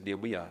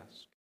name we ask.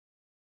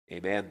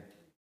 Amen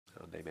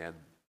and amen.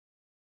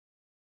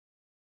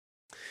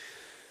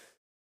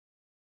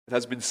 It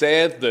has been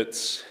said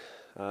that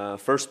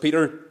 1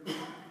 Peter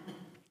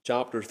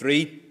chapter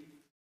 3,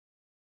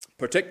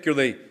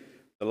 particularly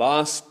the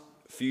last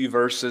few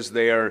verses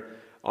there,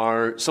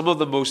 are some of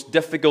the most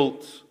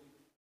difficult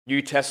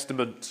New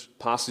Testament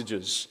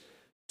passages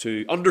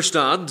to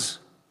understand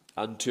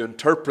and to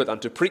interpret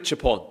and to preach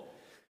upon.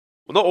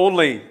 Well, not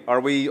only are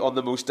we on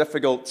the most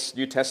difficult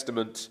New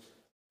Testament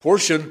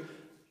portion,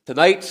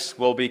 tonight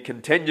we'll be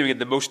continuing in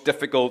the most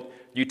difficult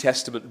New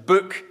Testament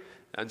book.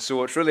 And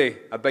so it's really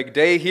a big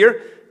day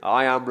here.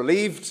 I am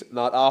relieved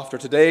that after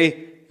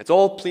today, it's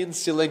all plain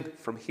sailing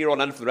from here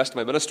on in for the rest of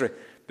my ministry,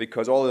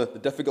 because all the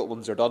difficult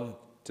ones are done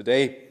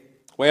today.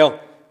 Well,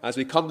 as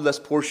we come to this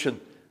portion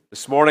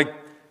this morning,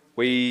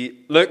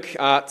 we look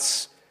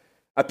at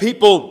a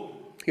people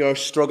who are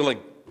struggling,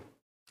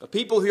 a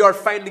people who are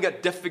finding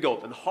it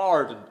difficult and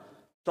hard and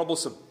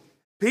troublesome.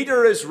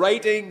 Peter is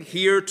writing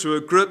here to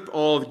a group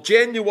of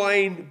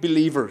genuine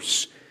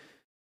believers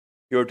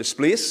who are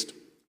displaced,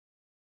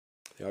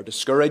 they are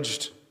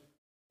discouraged,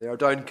 they are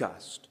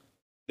downcast.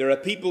 There are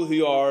people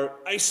who are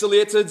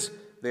isolated,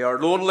 they are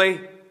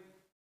lonely,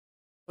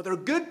 but they're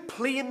good,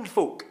 plain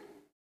folk.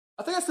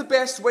 I think that's the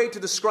best way to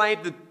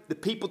describe the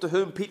people to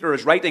whom Peter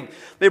is writing.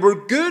 They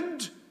were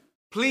good,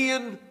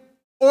 plain,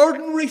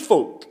 ordinary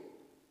folk,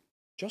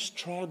 just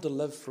trying to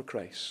live for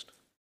Christ.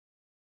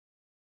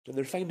 And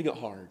they're finding it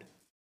hard.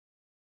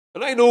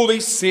 And I know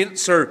these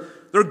saints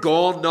they're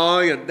gone now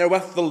and they're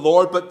with the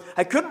Lord, but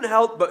I couldn't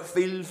help but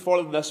feel for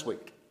them this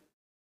week.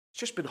 It's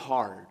just been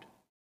hard.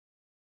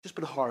 Just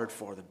been hard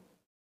for them.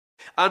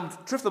 And the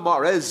truth of the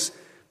matter is,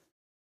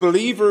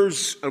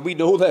 believers, and we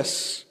know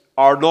this,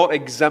 are not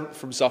exempt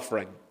from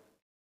suffering.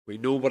 We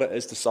know what it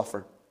is to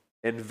suffer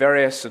in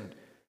various and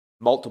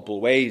multiple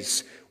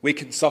ways. We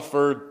can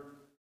suffer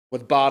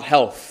with bad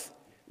health.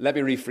 Let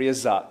me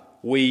rephrase that.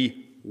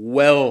 We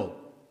will.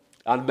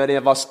 And many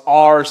of us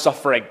are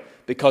suffering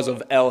because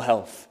of ill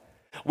health.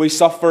 We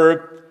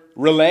suffer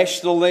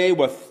relationally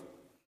with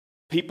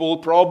people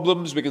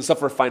problems. We can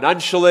suffer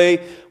financially.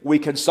 We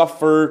can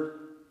suffer,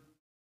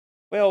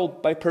 well,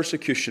 by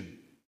persecution.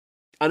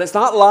 And it's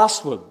that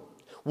last one,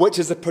 which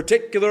is a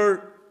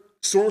particular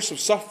source of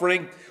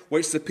suffering,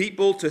 which the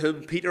people to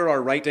whom Peter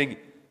are writing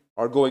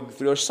are going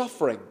through, are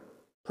suffering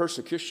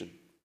persecution.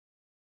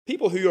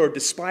 People who are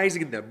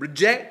despising them,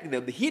 rejecting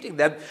them, hating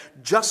them,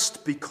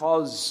 just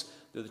because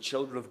they're the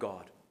children of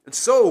God. And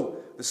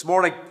so, this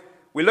morning,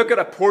 we look at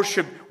a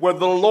portion where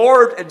the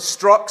Lord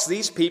instructs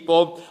these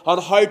people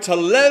on how to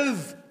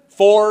live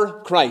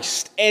for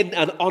Christ in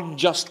an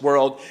unjust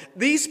world.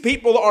 These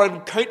people are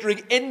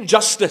encountering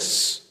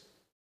injustice.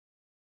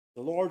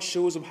 The Lord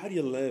shows them, how do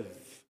you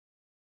live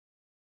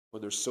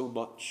when there's so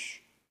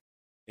much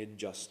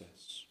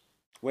injustice?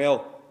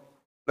 Well,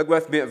 look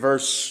with me at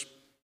verse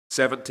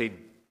 17.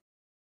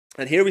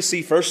 And here we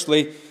see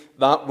firstly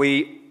that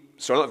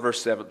not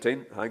verse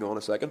 17, hang on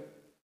a second.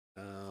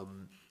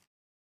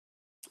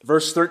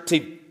 Verse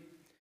 13.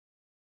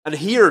 And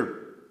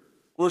here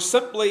we're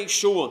simply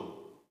shown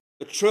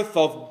the truth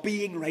of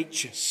being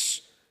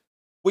righteous.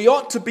 We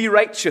ought to be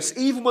righteous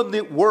even when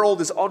the world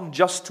is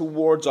unjust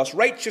towards us.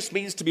 Righteous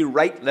means to be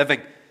right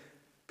living,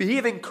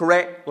 behaving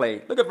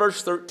correctly. Look at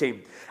verse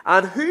 13.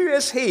 And who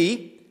is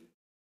he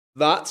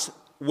that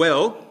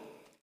will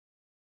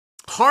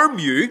harm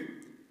you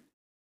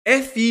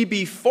if ye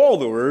be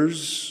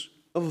followers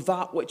of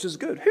that which is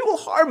good? Who will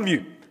harm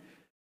you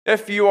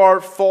if you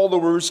are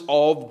followers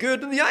of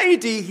good? And the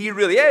idea here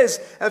really is,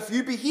 if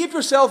you behave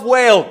yourself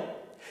well,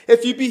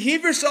 if you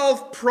behave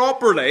yourself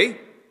properly,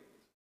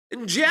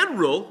 in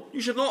general,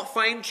 you should not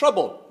find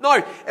trouble.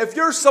 Now, if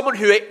you're someone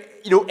who,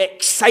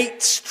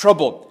 excites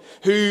trouble,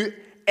 who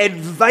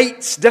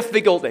invites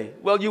difficulty,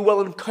 well, you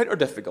will encounter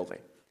difficulty.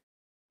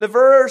 The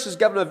verse is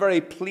given a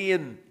very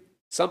plain,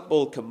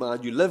 simple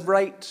command. You live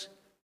right,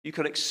 you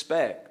can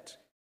expect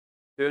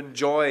to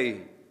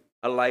enjoy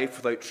a life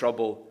without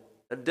trouble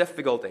and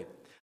difficulty.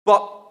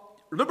 But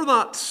remember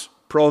that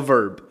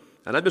proverb,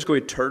 and I'm just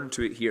going to turn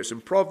to it here. It's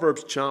in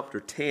Proverbs chapter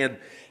 10,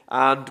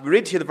 and we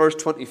read here the verse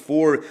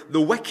 24,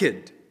 the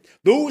wicked,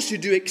 those who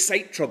do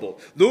excite trouble,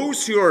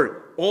 those who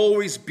are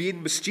always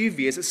being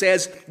mischievous, it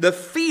says, the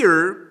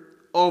fear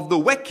of the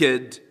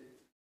wicked,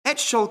 it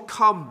shall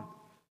come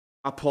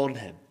upon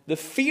him. The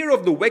fear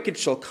of the wicked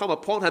shall come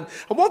upon him.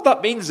 And what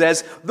that means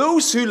is,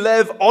 those who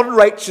live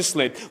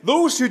unrighteously,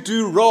 those who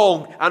do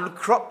wrong and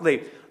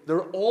corruptly,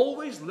 they're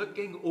always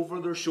looking over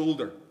their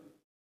shoulder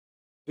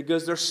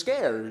because they're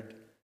scared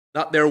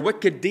that their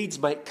wicked deeds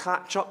might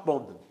catch up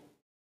on them.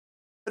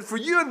 And for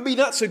you and me,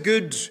 that's a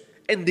good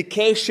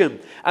indication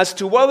as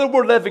to whether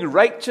we're living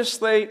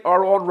righteously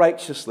or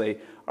unrighteously.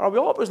 Are we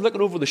always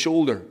looking over the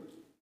shoulder,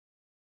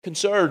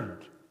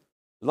 concerned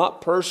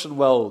that person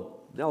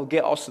they'll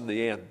get us in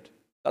the end?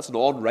 That's an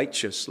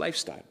unrighteous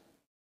lifestyle.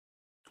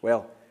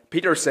 Well,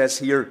 Peter says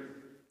here,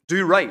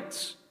 do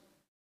right.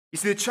 You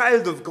see, the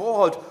child of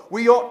God,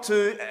 we ought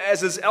to,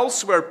 as is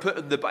elsewhere put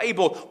in the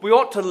Bible, we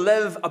ought to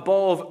live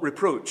above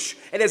reproach.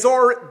 It is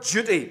our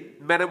duty,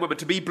 men and women,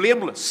 to be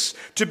blameless,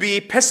 to be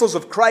epistles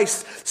of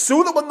Christ,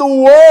 so that when the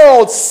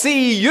world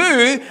see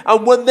you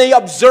and when they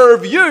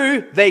observe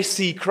you, they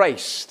see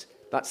Christ.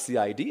 That's the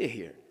idea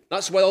here.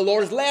 That's why the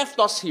Lord has left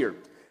us here,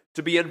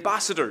 to be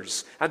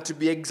ambassadors and to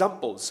be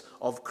examples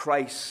of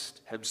Christ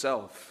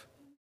himself.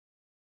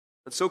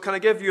 And so can I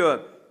give you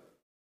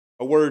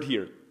a word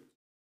here?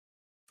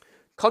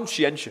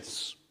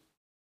 Conscientious.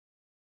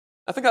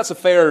 I think that's a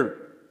fair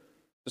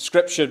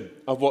description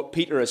of what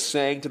Peter is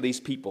saying to these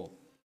people.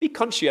 Be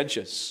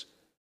conscientious.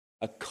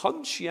 A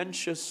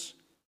conscientious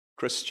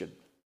Christian.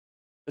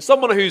 As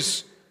someone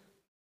who's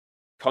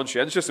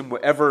conscientious in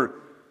whatever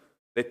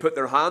they put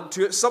their hand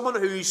to, it's someone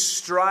who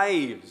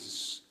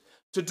strives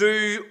to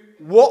do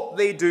what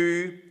they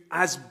do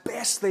as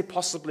best they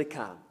possibly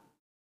can.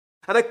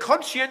 And a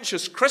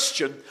conscientious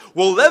Christian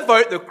will live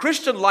out the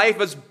Christian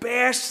life as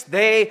best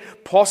they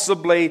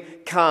possibly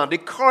can. They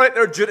carry out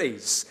their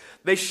duties.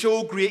 They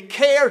show great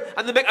care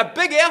and they make a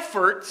big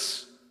effort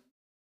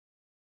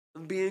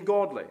in being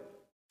godly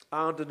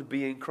and in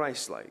being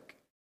Christ-like.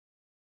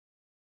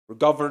 We're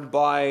governed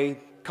by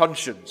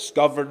conscience,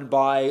 governed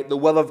by the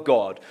will of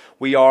God.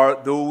 We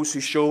are those who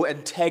show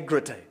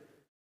integrity.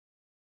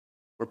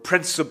 We're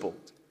principled.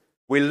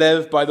 We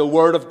live by the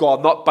word of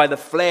God, not by the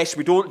flesh.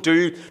 We don't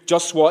do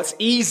just what's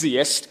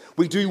easiest.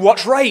 We do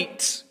what's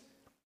right.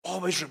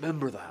 Always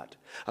remember that.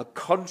 A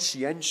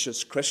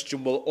conscientious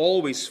Christian will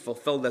always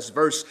fulfill this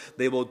verse.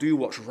 They will do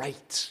what's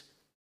right,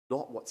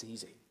 not what's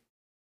easy.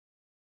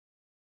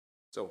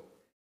 So,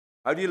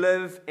 how do you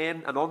live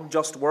in an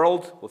unjust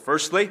world? Well,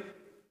 firstly,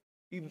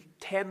 you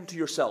tend to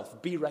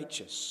yourself. Be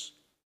righteous.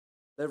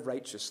 Live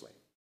righteously.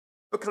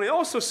 But can I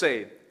also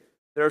say,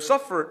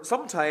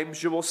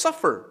 sometimes you will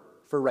suffer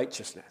for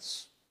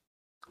righteousness.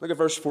 Look at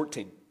verse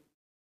 14.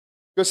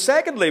 Because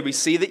secondly, we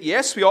see that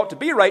yes, we ought to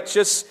be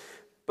righteous,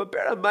 but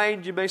bear in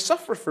mind you may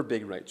suffer for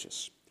being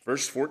righteous.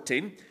 Verse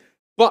 14.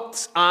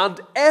 But, and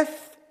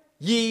if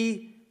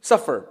ye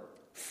suffer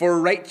for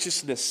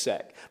righteousness'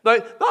 sake. Now,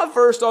 that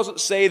verse doesn't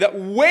say that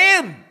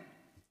when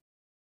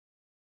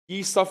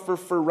ye suffer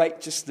for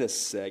righteousness'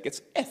 sake.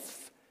 It's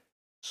if.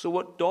 So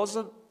it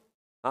doesn't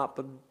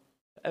happen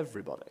to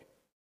everybody.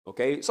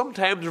 Okay?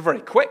 Sometimes we're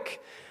very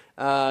quick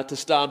to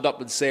stand up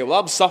and say,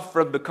 well, I'm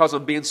suffering because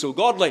I'm being so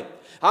godly.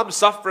 I'm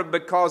suffering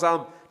because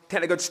I'm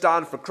taking a good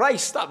stand for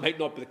Christ. That might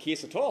not be the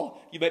case at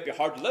all. You might be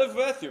hard to live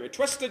with, you're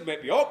twisted, you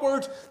might be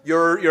awkward.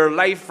 Your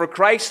life for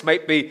Christ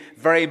might be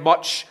very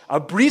much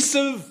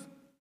abrasive.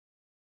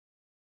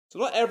 So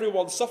not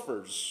everyone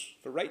suffers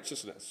for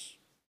righteousness.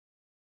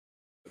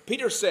 But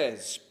Peter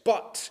says,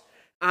 but,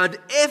 and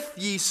if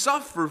ye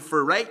suffer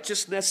for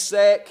righteousness'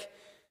 sake,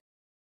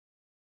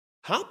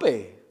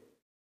 happy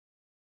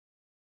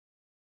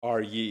are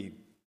ye.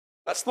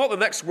 That's not the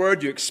next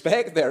word you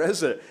expect there,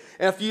 is it?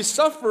 If you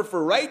suffer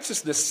for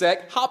righteousness'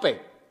 sake, happy.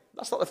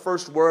 That's not the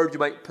first word you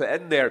might put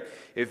in there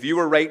if you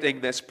were writing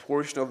this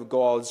portion of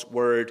God's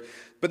word.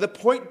 But the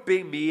point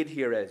being made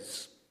here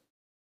is,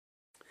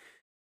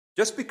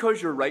 just because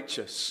you're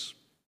righteous,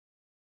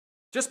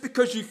 just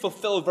because you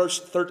fulfill verse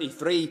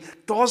 33,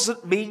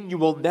 doesn't mean you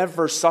will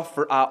never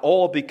suffer at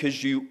all,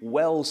 because you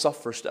will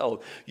suffer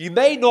still. You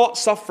may not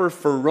suffer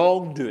for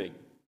wrongdoing.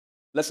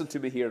 Listen to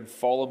me here and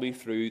follow me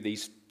through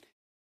these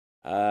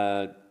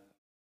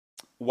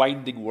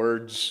winding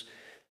words.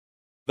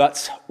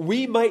 That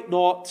we might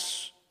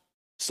not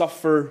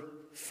suffer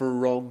for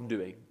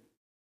wrongdoing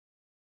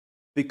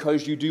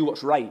because you do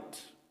what's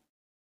right,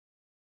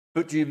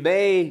 but you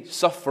may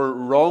suffer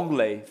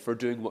wrongly for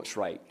doing what's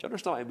right. Do you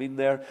understand what I mean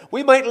there?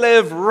 We might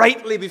live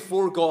rightly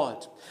before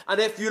God,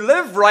 and if you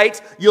live right,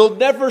 you'll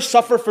never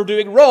suffer for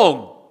doing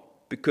wrong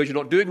because you're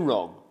not doing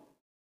wrong.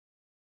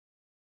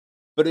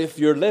 But if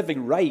you're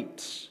living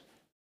right,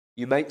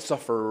 you might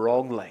suffer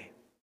wrongly.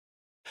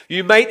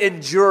 You might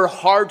endure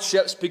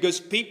hardships because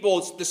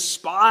people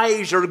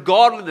despise your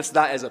godliness.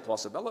 That is a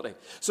possibility.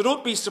 So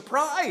don't be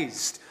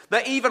surprised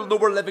that even though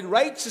we're living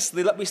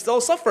righteously, that we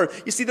still suffer.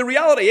 You see, the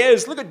reality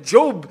is, look at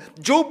Job.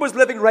 Job was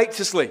living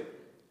righteously.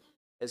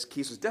 His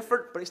case was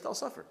different, but he still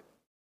suffered.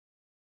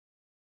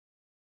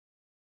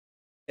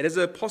 It is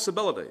a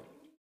possibility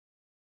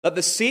that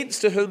the saints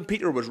to whom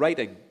Peter was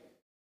writing,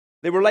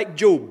 they were like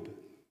Job.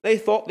 They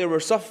thought they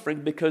were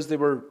suffering because they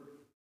were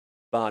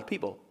bad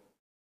people,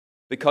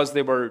 because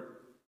they were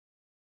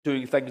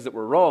doing things that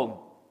were wrong.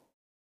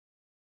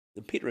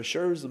 And Peter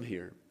assures them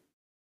here,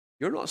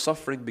 you're not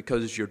suffering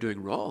because you're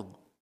doing wrong.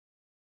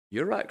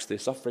 You're actually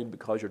suffering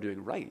because you're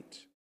doing right.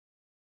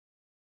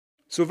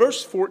 So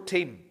verse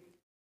 14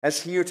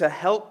 is here to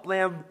help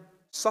them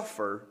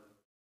suffer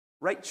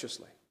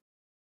righteously.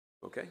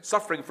 Okay?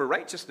 Suffering for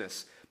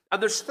righteousness.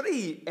 And there's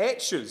three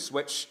H's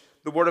which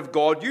the Word of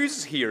God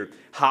uses here.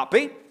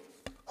 Happy,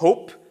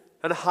 hope,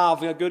 and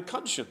having a good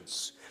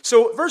conscience.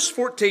 So, verse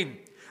 14,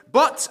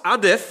 but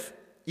and if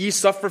ye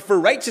suffer for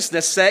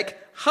righteousness' sake,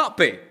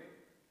 happy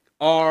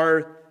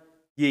are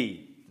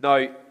ye.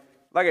 Now,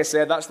 Like I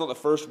said, that's not the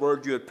first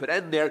word you would put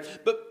in there,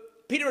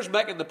 but Peter is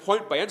making the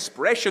point by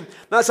inspiration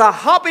that it's a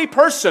happy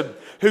person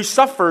who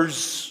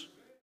suffers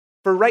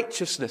for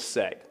righteousness'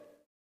 sake.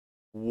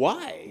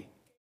 Why?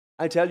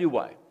 I tell you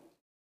why.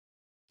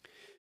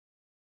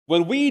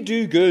 When we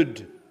do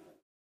good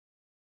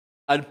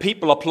and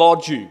people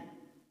applaud you,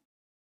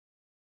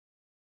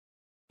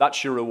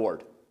 that's your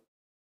reward.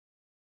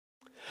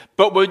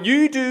 But when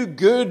you do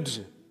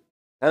good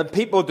and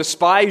people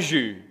despise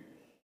you,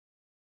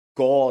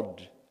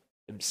 God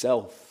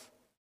Himself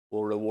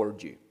will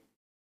reward you.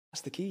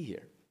 That's the key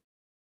here.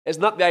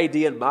 Isn't that the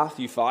idea in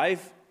Matthew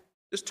 5?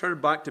 Just turn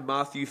back to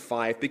Matthew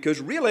 5,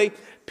 because really,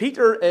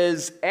 Peter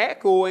is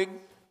echoing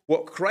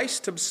what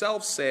Christ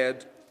Himself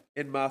said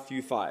in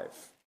Matthew 5.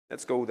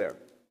 Let's go there.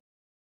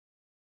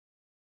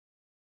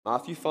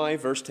 Matthew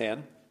 5, verse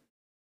 10.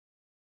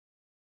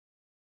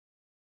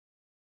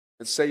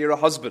 Let's say you're a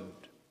husband.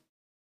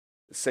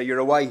 Let's say you're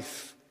a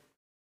wife.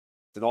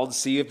 It's an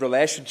unsaved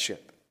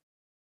relationship.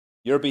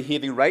 You're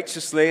behaving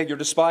righteously and you're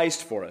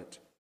despised for it.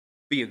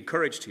 Be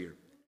encouraged here.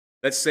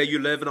 Let's say you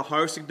live in a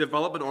housing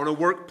development or in a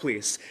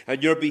workplace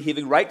and you're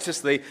behaving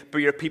righteously, but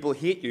your people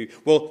hate you.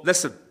 Well,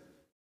 listen.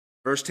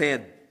 Verse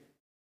 10.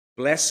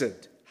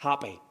 Blessed,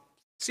 happy.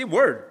 Same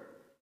word.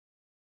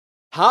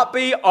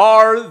 Happy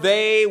are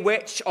they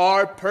which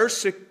are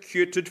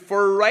persecuted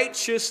for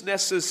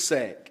righteousness'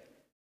 sake,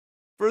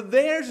 for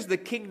theirs is the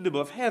kingdom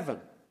of heaven.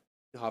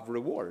 You have a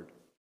reward.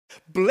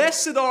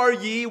 Blessed are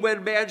ye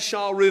when men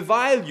shall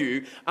revile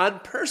you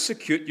and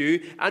persecute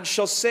you, and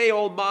shall say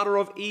all manner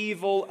of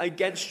evil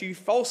against you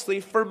falsely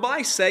for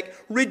my sake.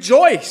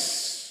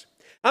 Rejoice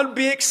and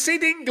be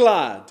exceeding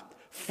glad,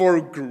 for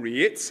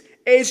great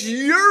is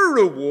your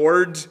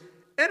reward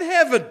in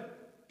heaven.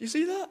 You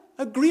see that?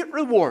 A great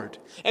reward.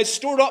 It's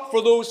stored up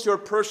for those who are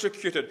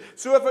persecuted.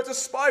 So if it's a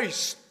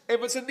spouse,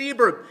 if it's a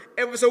neighbor,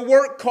 if it's a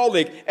work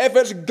colleague, if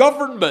it's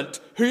government,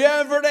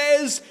 whoever it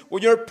is,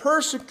 when you're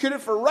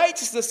persecuted for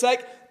righteousness'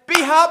 sake, be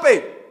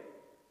happy.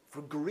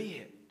 For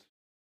great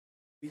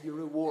be your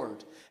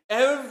reward.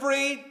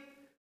 Every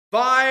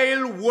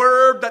vile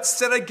word that's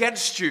said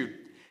against you,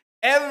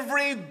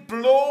 every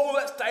blow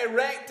that's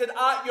directed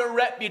at your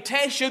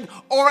reputation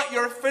or at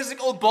your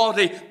physical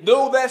body,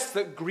 know this,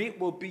 that great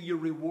will be your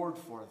reward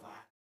for that.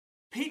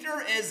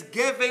 Peter is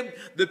giving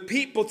the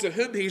people to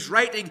whom he's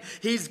writing,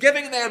 he's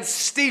giving them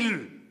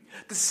steel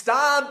to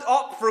stand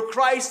up for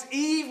Christ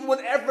even when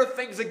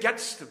everything's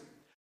against them.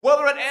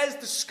 Whether it is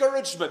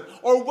discouragement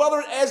or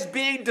whether it is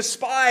being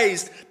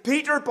despised,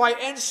 Peter, by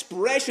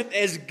inspiration,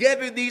 is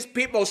giving these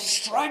people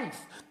strength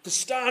to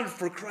stand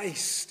for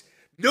Christ.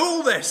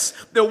 Know this,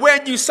 that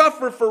when you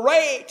suffer for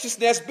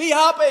righteousness, be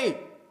happy.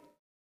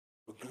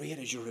 For great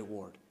is your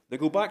reward. Now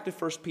go back to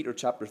 1 Peter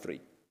chapter 3.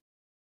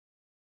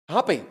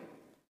 Happy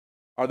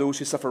are those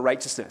who suffer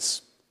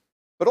righteousness.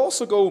 But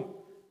also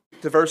go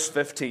to verse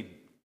 15.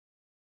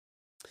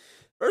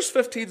 Verse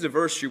 15 is a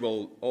verse you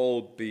will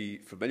all be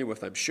familiar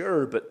with, I'm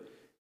sure, but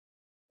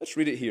let's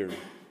read it here.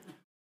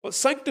 But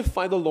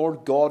sanctify the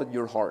Lord God in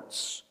your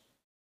hearts,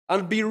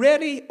 and be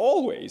ready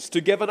always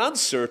to give an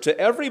answer to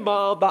every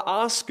man that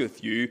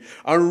asketh you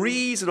a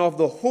reason of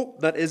the hope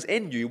that is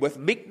in you with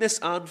meekness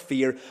and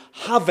fear,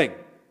 having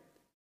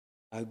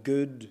a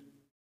good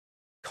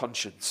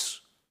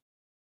conscience.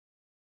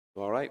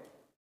 All right?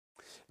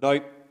 Now,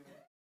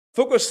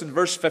 focus in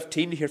verse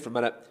 15 here for a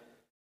minute.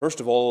 First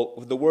of all,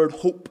 with the word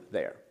hope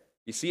there.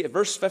 You see, at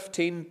verse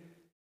 15,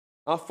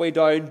 halfway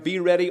down, be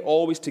ready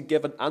always to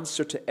give an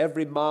answer to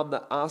every man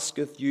that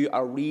asketh you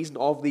a reason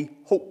of the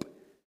hope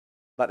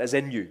that is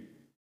in you.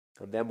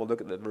 And then we'll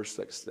look at the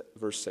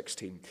verse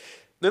 16.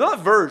 Now, that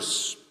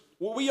verse,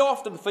 well, we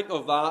often think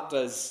of that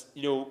as,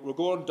 we're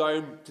going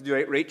down to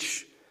the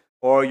outreach,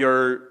 or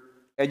you're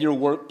in your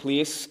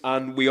workplace,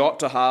 and we ought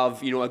to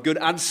have, a good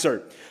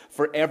answer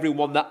for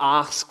everyone that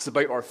asks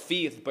about our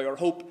faith, about our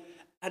hope.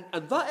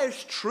 And that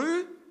is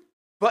true,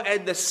 but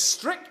in the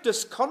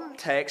strictest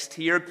context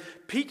here,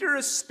 Peter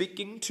is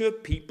speaking to a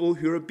people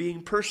who are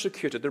being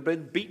persecuted. They're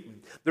being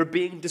beaten. They're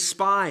being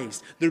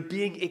despised. They're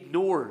being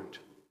ignored.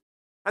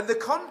 And the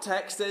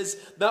context is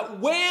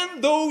that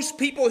when those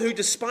people who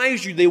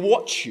despise you, they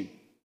watch you,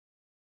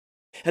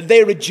 and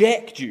they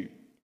reject you,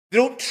 they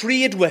don't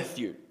trade with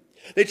you,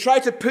 they try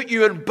to put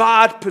you in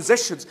bad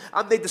positions,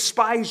 and they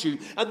despise you.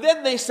 And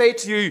then they say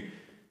to you,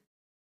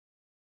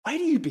 why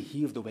do you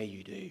behave the way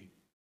you do?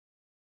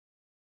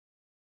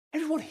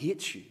 Everyone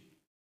hates you,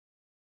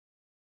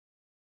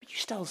 but you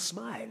still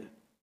smile.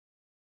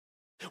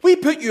 We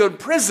put you in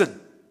prison,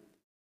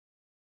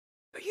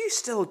 but you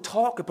still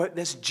talk about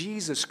this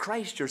Jesus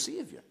Christ, your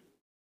Savior.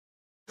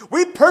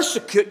 We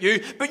persecute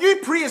you, but you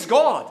praise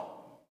God.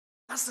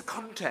 That's the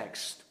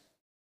context.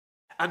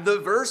 And the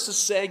verse is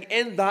saying,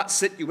 in that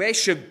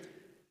situation,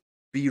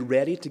 be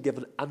ready to give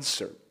an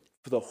answer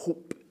for the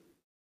hope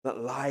that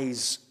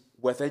lies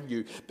within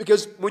you.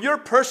 Because when you're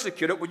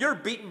persecuted, when you're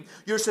beaten,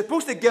 you're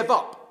supposed to give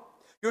up.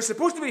 You're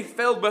supposed to be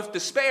filled with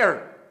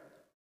despair.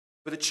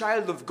 But a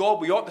child of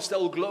God, we ought to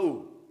still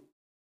glow.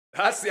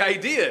 That's the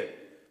idea.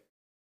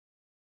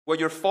 When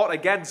you're fought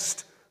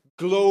against,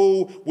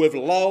 glow with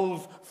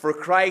love for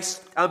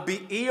Christ and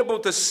be able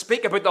to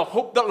speak about the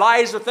hope that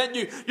lies within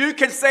you. You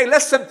can say,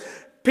 listen,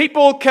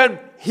 people can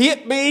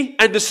hate me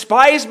and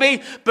despise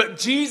me, but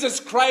Jesus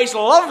Christ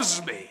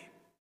loves me.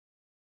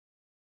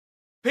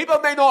 People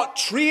may not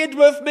trade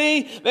with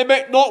me, they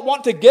might not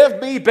want to give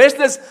me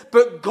business,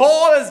 but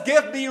God has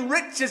given me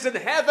riches in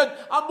heaven.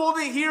 I'm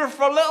only here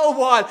for a little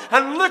while,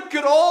 and look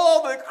at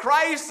all that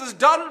Christ has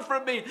done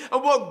for me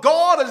and what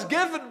God has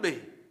given me.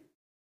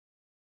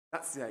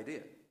 That's the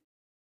idea.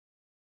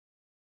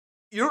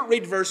 You don't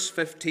read verse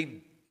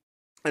 15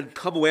 and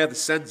come away with the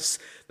sense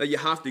that you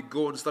have to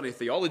go and study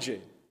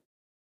theology.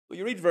 Well,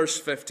 you read verse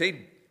 15,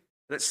 and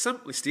it's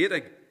simply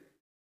stating,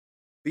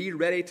 be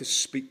ready to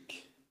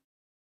speak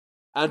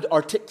and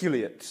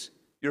articulate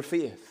your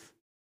faith.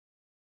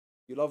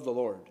 You love the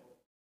Lord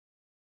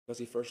because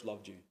he first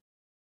loved you.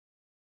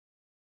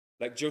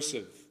 Like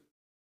Joseph,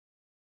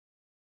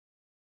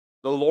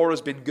 the Lord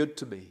has been good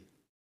to me.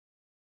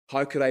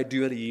 How could I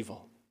do any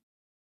evil?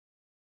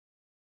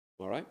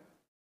 All right?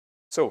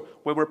 So,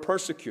 when we're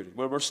persecuted,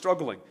 when we're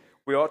struggling,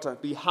 we ought to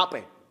be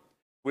happy.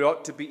 We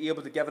ought to be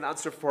able to give an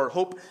answer for our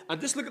hope.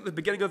 And just look at the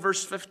beginning of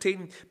verse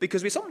 15,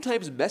 because we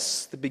sometimes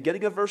miss the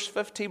beginning of verse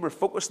 15. We're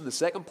focused on the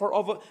second part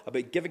of it,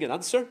 about giving an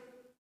answer.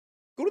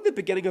 Go to the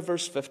beginning of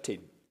verse 15.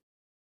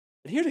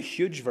 And here's a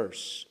huge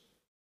verse.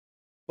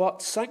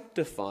 But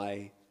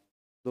sanctify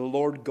the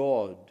Lord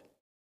God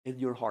in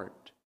your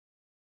heart.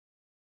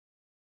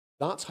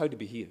 That's how to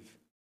behave.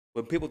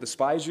 When people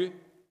despise you,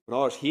 when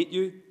others hate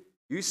you,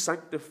 you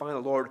sanctify the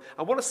Lord.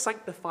 And what does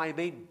sanctify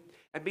mean?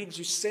 It means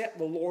you set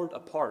the Lord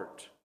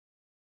apart.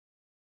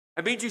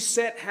 It means you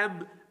set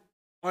him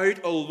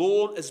out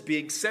alone as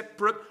being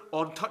separate,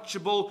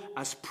 untouchable,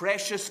 as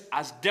precious,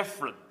 as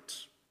different.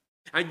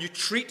 And you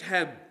treat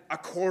him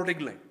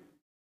accordingly.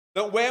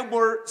 That when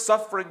we're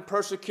suffering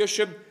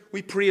persecution,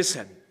 we praise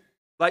him.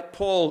 Like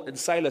Paul and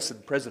Silas in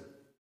prison.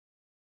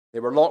 They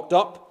were locked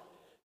up.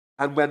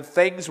 And when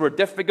things were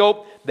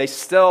difficult, they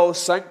still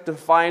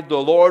sanctified the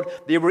Lord.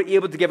 They were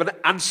able to give an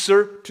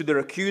answer to their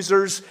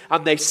accusers.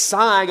 And they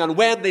sang. And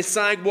when they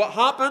sang, what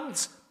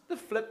happened? The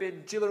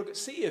flipping jailer got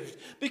saved.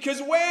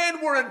 Because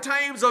when we're in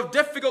times of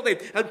difficulty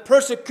and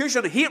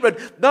persecution and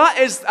hatred, that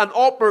is an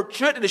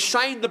opportunity to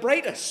shine the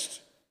brightest.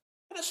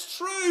 And it's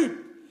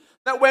true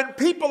that when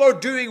people are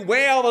doing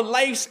well and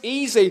life's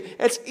easy,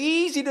 it's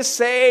easy to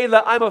say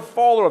that I'm a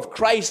follower of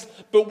Christ.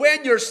 But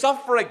when you're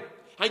suffering,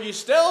 and you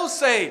still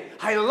say,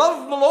 I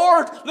love the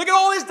Lord. Look at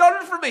all he's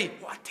done for me.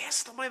 What a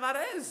testimony that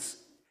is.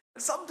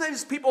 And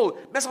sometimes people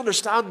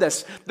misunderstand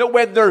this. That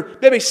when they're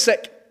maybe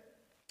sick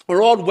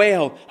or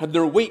unwell and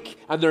they're weak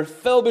and they're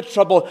filled with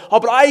trouble. Oh,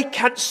 but I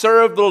can't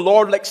serve the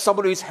Lord like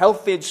someone who's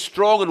healthy and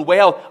strong and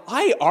well.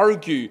 I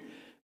argue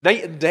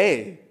night and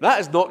day.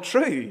 That is not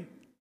true.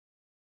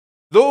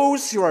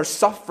 Those who are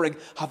suffering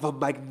have a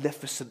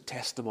magnificent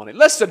testimony.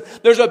 Listen,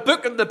 there's a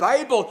book in the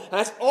Bible, and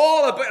it's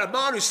all about a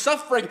man who's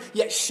suffering,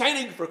 yet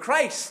shining for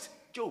Christ.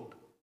 Job.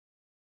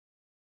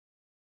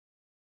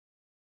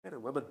 Men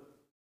and women,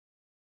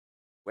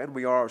 when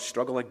we are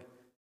struggling,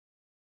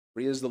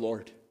 praise the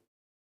Lord.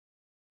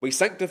 We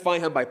sanctify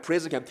him by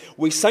praising him.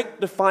 We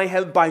sanctify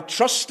him by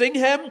trusting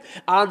him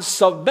and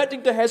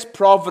submitting to his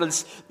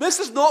providence. This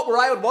is not where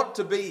I would want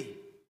to be,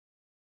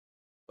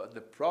 but in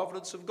the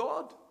providence of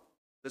God.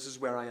 This is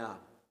where I am,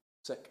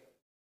 sick,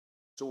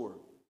 sore,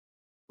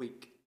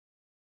 weak,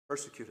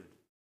 persecuted.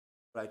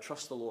 But I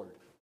trust the Lord.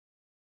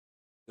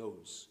 He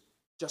knows.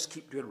 Just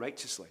keep doing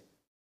righteously.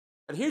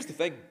 And here's the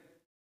thing.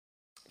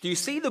 Do you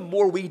see the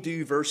more we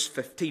do verse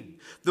 15,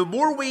 the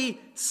more we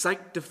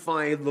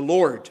sanctify the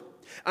Lord,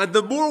 and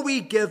the more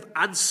we give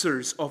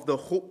answers of the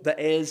hope that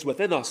is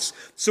within us.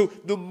 So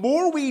the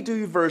more we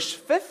do verse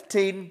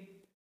 15,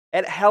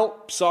 it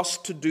helps us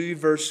to do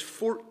verse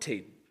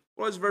 14.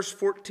 What does verse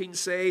 14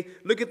 say?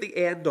 Look at the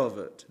end of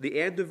it. The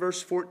end of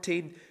verse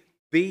 14.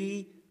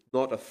 Be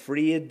not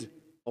afraid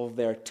of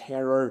their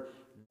terror,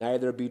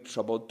 neither be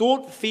troubled.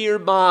 Don't fear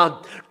man.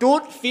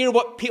 Don't fear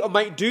what people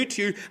might do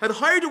to you. And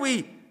how do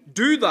we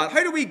do that?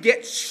 How do we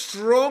get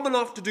strong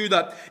enough to do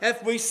that?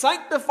 If we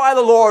sanctify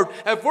the Lord,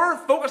 if we're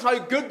focused on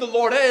how good the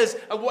Lord is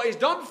and what he's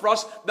done for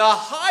us, the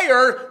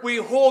higher we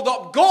hold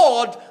up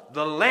God,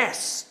 the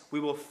less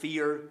we will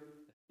fear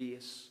the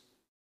face.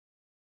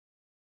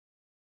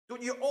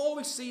 Don't you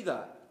always see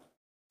that?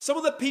 Some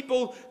of the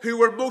people who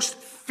were most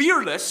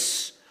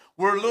fearless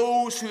were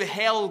those who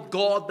held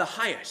God the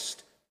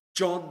highest.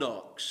 John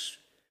Knox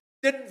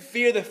didn't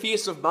fear the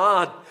face of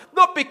man,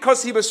 not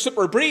because he was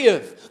super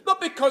brave,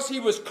 not because he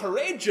was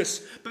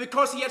courageous, but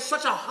because he had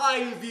such a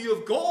high view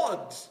of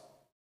God.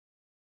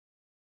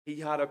 He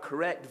had a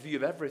correct view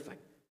of everything.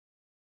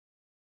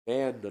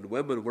 Men and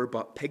women were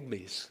but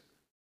pygmies.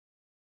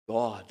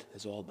 God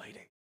is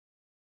almighty.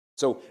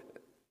 So,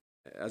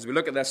 as we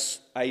look at this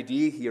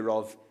idea here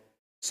of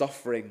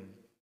suffering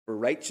for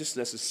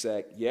righteousness'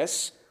 sake,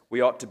 yes,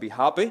 we ought to be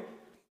happy.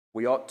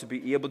 We ought to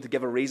be able to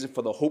give a reason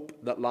for the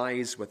hope that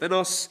lies within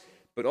us.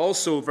 But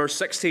also, verse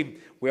 16,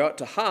 we ought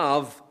to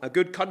have a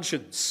good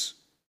conscience.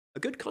 A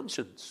good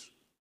conscience.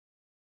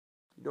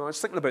 I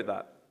was thinking about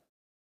that.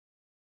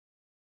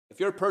 If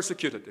you're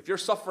persecuted, if you're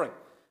suffering,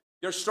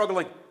 if you're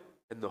struggling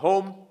in the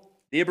home,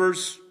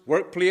 neighbours,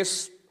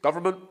 workplace,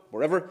 government,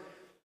 wherever,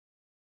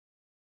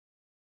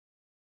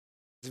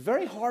 it's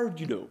very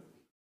hard,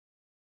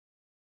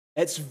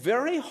 It's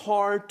very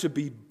hard to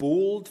be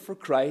bold for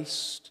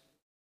Christ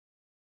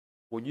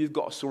when you've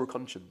got a sore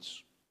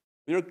conscience.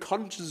 When your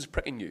conscience is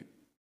pricking you.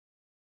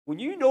 When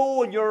you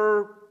know in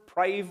your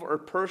private or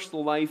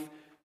personal life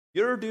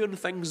you're doing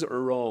things that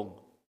are wrong.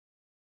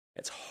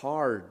 It's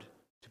hard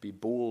to be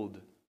bold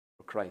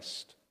for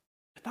Christ.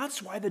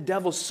 That's why the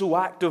devil's so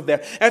active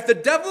there. If the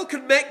devil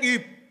can make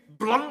you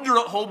blunder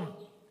at home,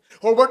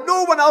 or where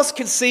no one else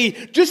can see,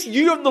 just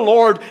you and the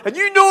Lord, and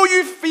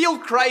you feel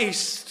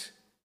Christ,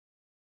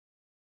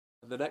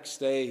 and the next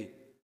day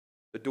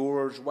the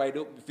door's wide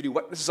open for you to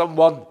witness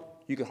someone,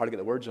 you can hardly get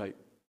the words out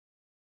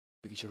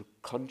because your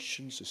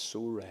conscience is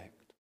so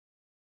wrecked.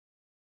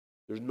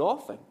 There's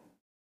nothing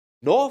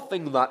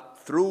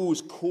that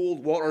throws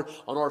cold water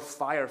on our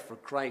fire for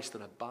Christ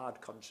than a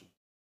bad conscience.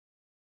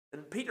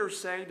 And Peter's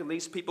saying to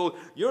these people,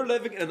 you're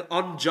living in an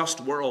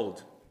unjust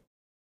world.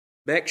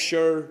 Make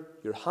sure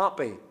you're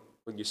happy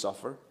when you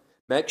suffer.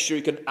 Make sure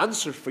you can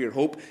answer for your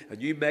hope,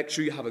 and you make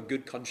sure you have a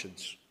good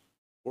conscience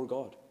before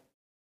God.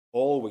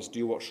 Always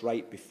do what's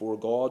right before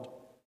God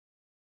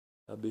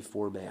and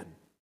before men.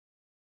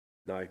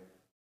 Now,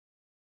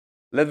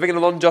 living in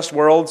an unjust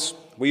world,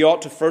 we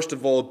ought to first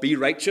of all be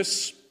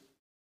righteous.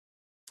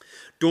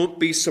 Don't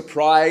be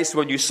surprised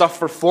when you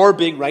suffer for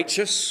being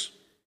righteous.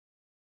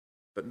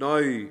 But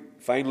now,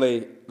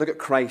 finally, look at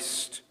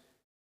Christ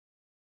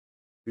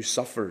who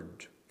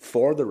suffered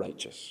for the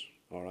righteous.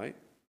 All right?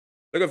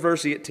 Look at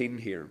verse 18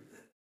 here.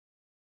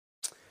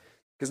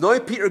 Because now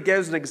Peter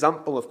gives an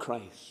example of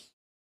Christ.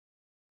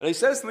 And he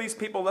says to these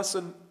people,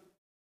 listen,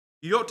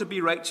 you ought to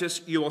be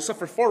righteous, you will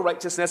suffer for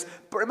righteousness,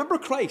 but remember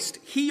Christ,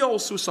 he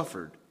also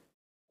suffered.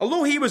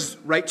 Although he was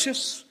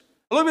righteous,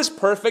 although he was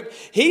perfect,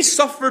 he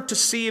suffered to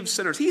save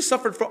sinners. He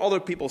suffered for other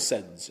people's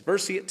sins.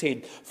 Verse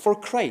 18, for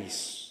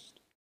Christ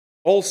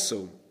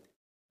also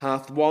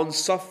hath once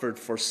suffered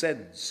for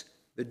sins,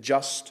 the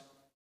just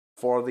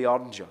for the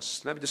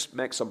unjust. Let me just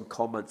make some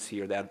comments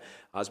here then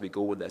as we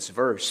go with this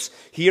verse.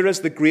 Here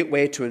is the great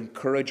way to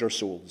encourage our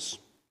souls.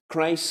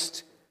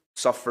 Christ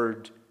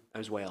suffered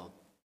as well.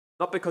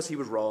 Not because he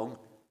was wrong.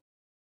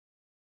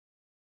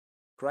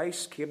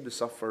 Christ came to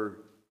suffer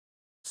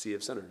to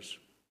save sinners.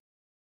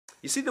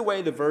 You see the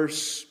way the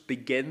verse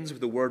begins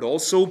with the word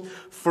also?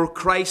 For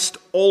Christ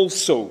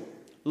also.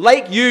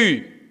 Like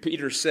you,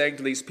 Peter's saying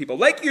to these people,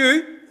 like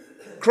you,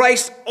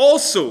 Christ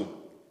also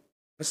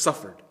has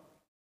suffered.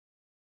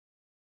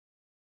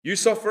 You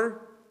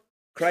suffer,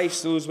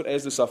 Christ knows what it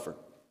is to suffer.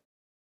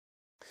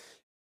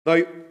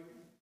 Now,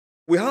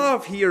 we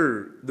have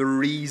here the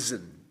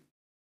reason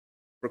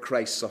for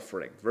Christ's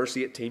suffering. Verse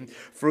 18,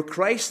 for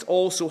Christ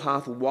also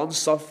hath once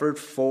suffered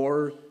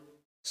for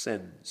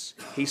sins.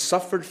 He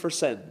suffered for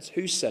sins.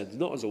 Whose sins?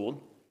 Not his own.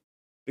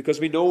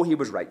 Because we know he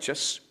was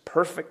righteous,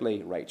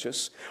 perfectly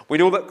righteous. We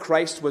know that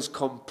Christ was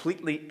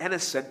completely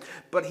innocent,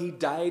 but he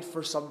died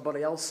for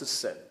somebody else's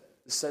sin,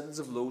 the sins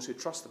of those who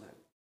trust in him.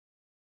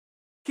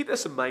 Keep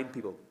this in mind,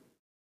 people.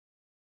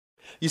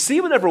 You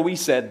see, whenever we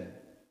sin,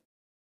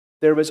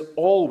 there is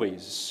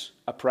always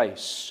a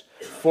price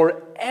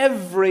for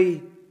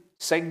every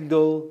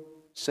single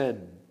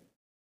sin.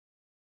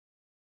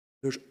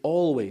 There's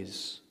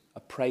always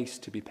a price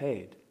to be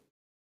paid.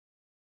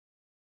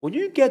 When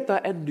you get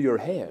that into your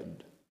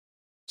head,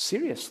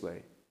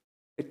 seriously,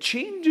 it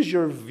changes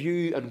your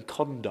view and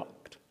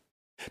conduct.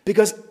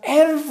 Because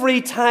every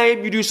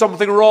time you do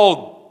something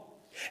wrong,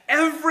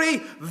 every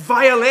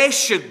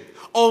violation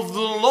of the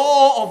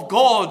law of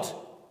God,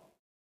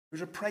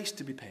 there's a price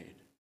to be paid.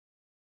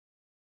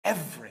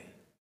 Every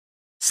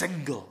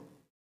single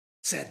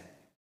sin.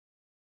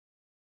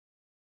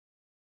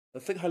 Now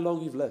think how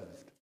long you've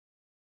lived.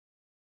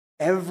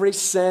 Every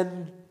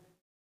sin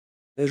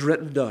is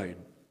written down.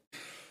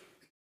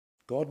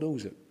 God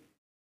knows it.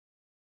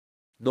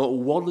 Not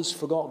one is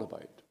forgotten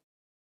about.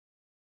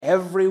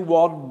 Every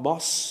one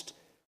must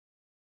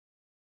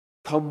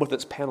come with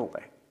its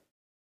penalty.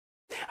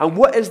 And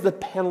what is the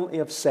penalty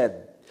of sin?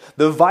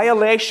 The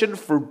violation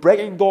for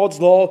breaking God's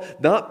law,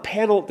 that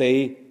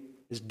penalty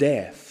is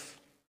death.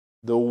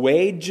 The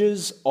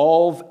wages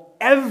of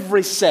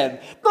every sin,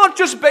 not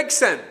just big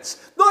sins,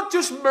 not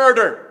just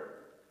murder,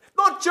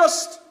 not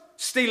just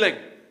stealing,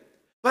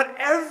 but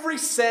every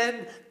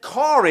sin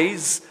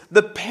carries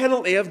the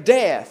penalty of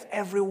death,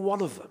 every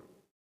one of them.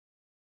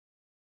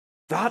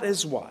 That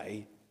is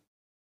why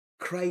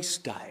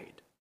Christ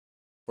died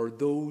for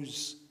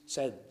those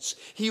sins.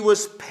 He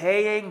was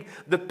paying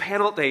the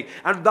penalty,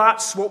 and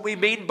that's what we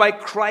mean by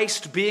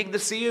Christ being the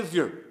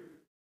Savior.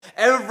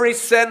 Every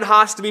sin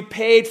has to be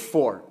paid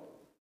for,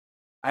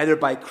 either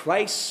by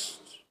Christ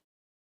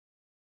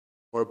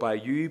or by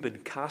you being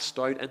cast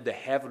out into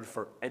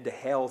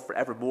hell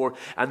forevermore.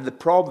 And the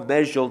problem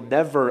is you'll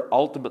never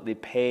ultimately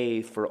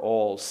pay for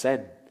all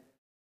sin.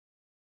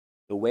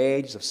 The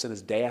wages of sin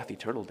is death,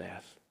 eternal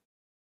death.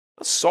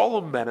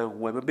 solemn men and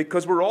women,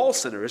 because we're all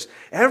sinners.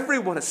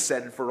 Everyone has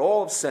sinned, for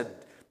all have sinned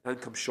and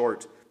come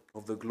short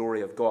of the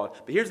glory of God.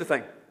 But here's the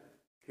thing.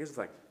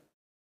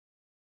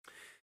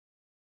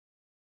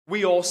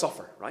 We all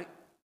suffer, right?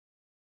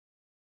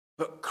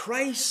 But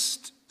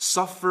Christ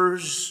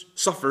suffered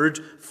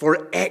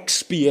for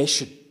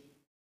expiation.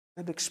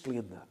 Let me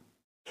explain that.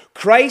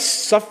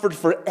 Christ suffered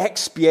for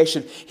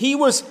expiation. He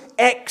was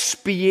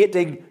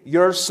expiating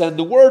your sin.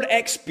 The word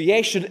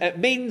expiation, it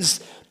means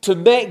to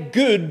make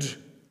good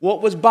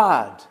what was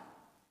bad.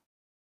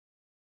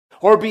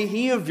 Our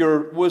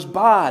behavior was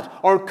bad.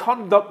 Our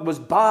conduct was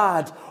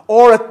bad.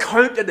 Our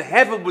account in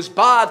heaven was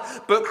bad.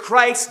 But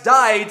Christ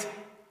died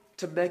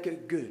to make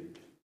it good.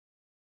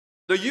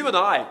 Now you and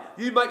I,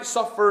 you might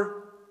suffer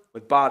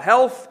with bad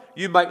health.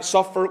 You might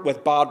suffer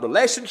with bad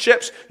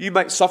relationships. You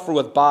might suffer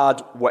with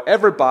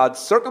bad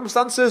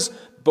circumstances.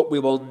 But we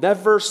will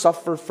never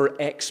suffer for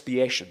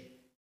expiation.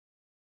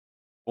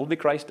 Only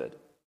Christ did.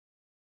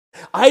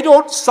 I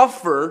don't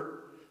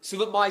suffer so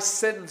that my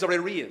sins are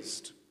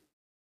erased.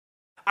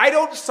 I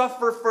don't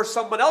suffer for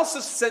someone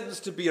else's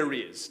sins to be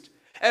erased.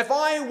 If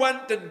I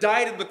went and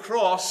died on the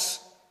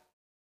cross,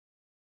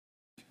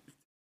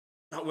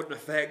 that wouldn't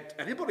affect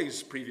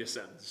anybody's previous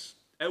sins.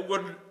 It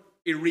wouldn't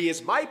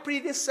erase my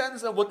previous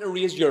sins, and it wouldn't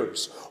erase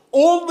yours.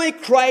 Only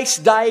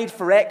Christ died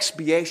for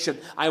expiation.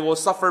 I will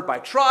suffer by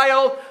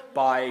trial,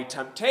 by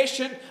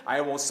temptation.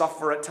 I will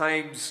suffer at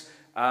times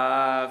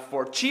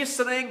for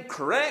chastening,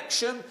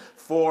 correction,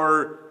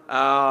 for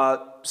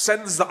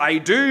sins that I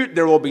do.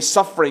 There will be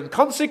suffering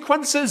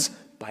consequences,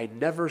 but I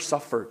never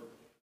suffer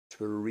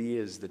to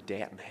erase the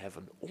debt in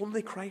heaven.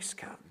 Only Christ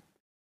can.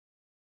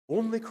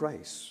 Only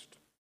Christ.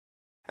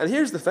 And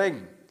here's the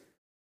thing.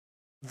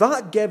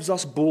 That gives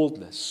us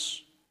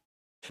boldness.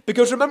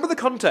 Because remember the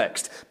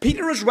context.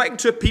 Peter is writing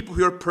to people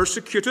who are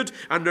persecuted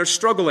and they're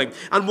struggling.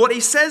 And what he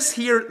says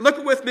here,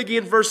 look with me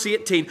again, verse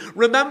 18.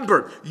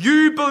 Remember,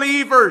 you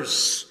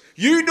believers,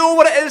 you know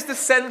what it is to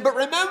sin, but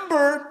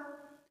remember,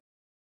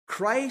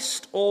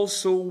 Christ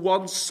also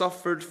once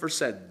suffered for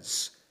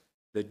sins,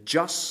 the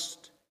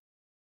just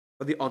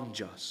for the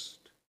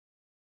unjust.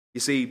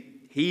 You see,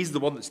 he's the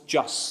one that's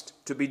just.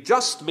 To be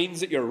just means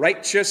that you're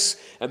righteous.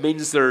 It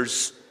means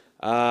there's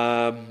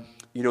that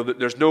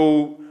there's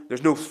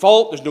no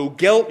fault, there's no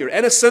guilt, you're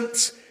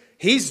innocent.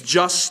 He's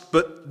just,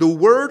 but the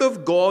Word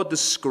of God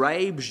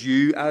describes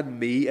you and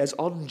me as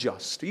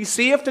unjust. Are you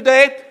saved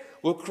today?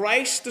 Well,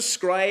 Christ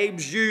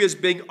describes you as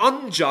being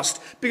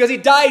unjust because He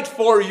died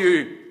for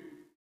you.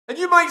 And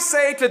you might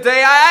say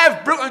today, I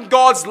have broken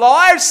God's law,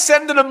 I've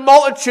sinned in a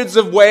multitudes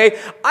of ways,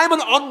 I'm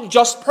an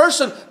unjust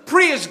person.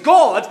 Praise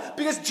God,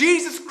 because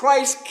Jesus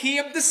Christ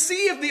came to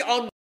save the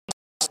unjust.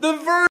 The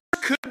verse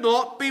could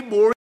not be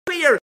more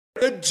clear.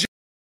 The just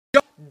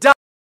died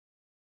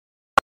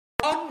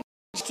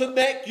unjust to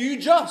make you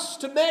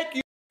just, to make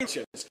you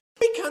righteous.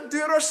 We can't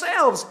do it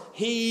ourselves.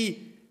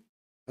 He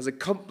has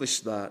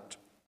accomplished that.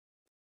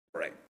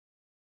 Right.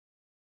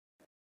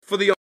 For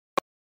the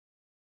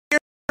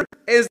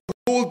is the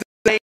whole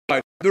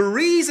design. The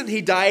reason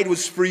He died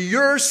was for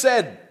your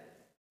sin.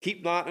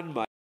 Keep that in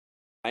mind.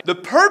 The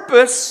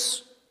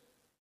purpose,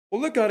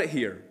 well, look at it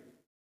here.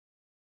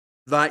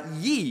 That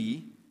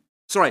He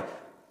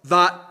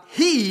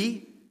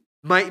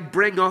might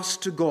bring us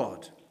to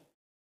God.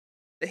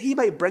 That He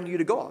might bring you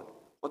to God.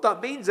 What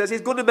that means is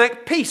He's going to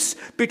make peace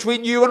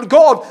between you and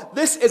God.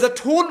 This is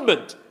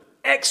atonement,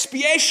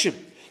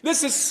 expiation.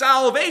 This is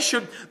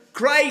salvation.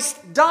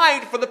 Christ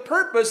died for the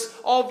purpose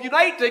of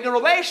uniting a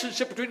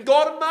relationship between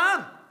God and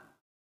man.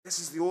 This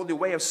is the only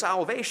way of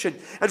salvation.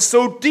 And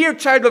so, dear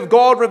child of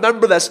God,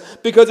 remember this,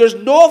 because there's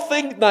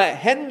nothing that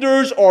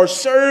hinders our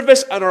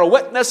service and our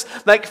witness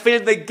like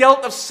feeling the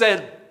guilt of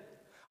sin.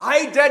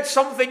 I did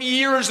something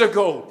years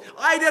ago.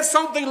 I did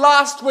something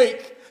last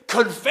week.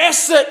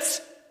 Confess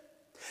it.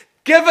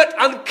 Give it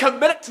and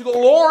commit it to the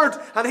Lord,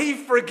 and He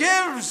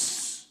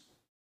forgives.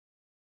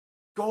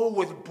 Go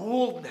with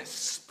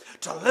boldness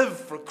to live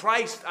for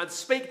Christ and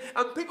speak.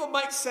 And people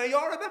might say,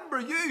 oh, remember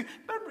you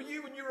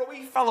when you were a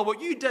wee fellow,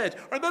 what you did.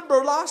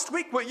 Remember last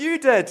week what you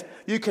did.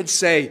 You can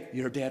say,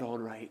 you're dead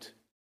on right.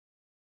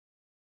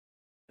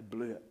 I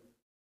blew it.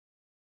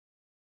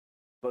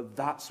 But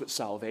that's what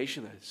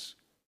salvation is.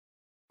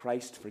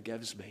 Christ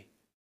forgives me.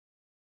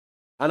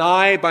 And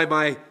I,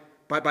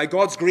 by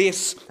God's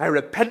grace, I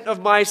repent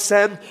of my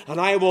sin and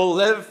I will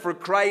live for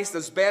Christ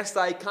as best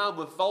I can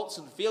with faults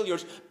and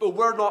failures. But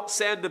we're not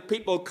saying to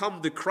people,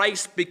 come to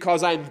Christ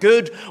because I'm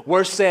good.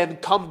 We're saying,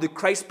 come to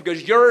Christ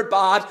because you're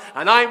bad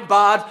and I'm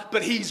bad,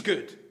 but He's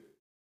good.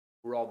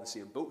 We're all in the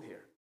same boat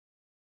here.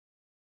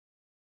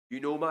 You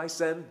know my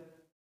sin.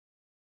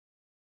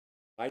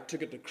 I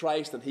took it to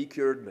Christ and He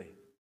cured me.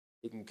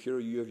 He can cure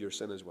you of your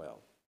sin as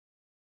well.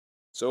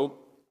 So,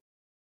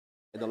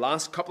 in the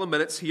last couple of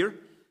minutes here,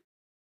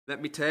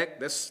 let me take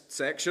this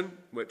section,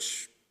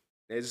 which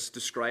is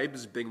described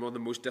as being one of the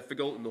most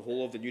difficult in the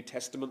whole of the New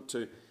Testament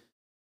to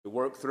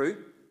work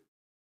through.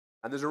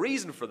 And there's a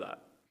reason for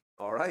that.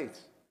 All right.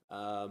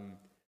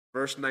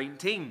 Verse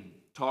 19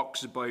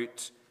 talks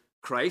about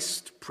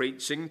Christ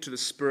preaching to the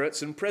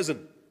spirits in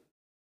prison.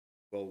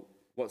 Well,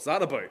 what's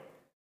that about?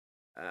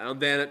 And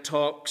then it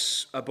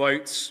talks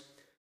about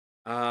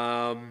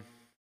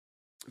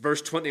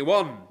verse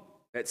 21.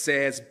 It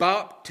says,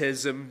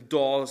 baptism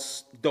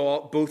does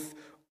both,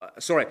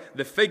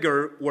 the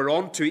figure we're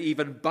on to,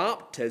 even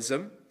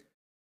baptism,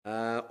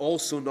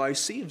 also now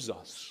saves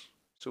us.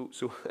 So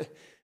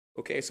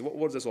okay, so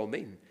what does this all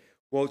mean?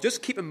 Well,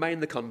 just keep in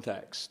mind the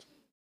context.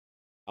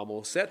 And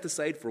we'll set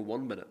aside for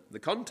 1 minute. The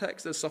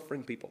context is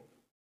suffering people.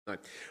 Now,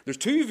 there's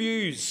two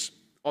views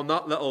on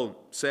that little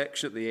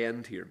section at the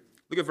end here.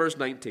 Look at verse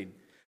 19.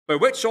 By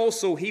which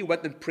also he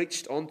went and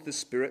preached unto the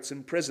spirits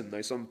in prison.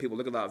 Now, some people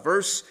look at that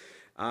verse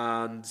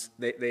and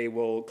they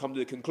will come to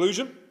the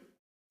conclusion,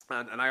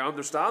 and I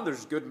understand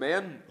there's good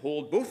men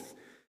hold both.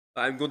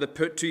 I'm going to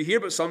put two here,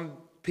 but some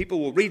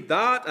people will read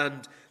that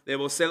and they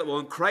will say that, well,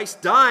 when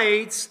Christ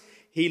died,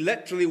 he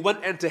literally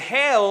went into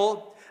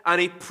hell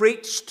and he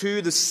preached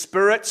to the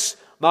spirits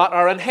that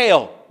are in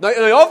hell. Now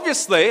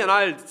obviously, and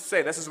I'll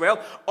say this as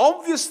well,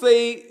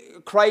 obviously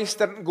Christ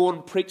didn't go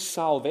and preach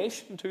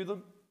salvation to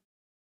them.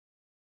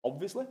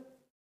 Obviously.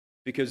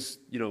 Because,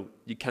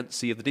 you can't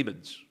save the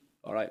demons.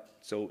 All right.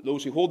 So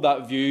those who hold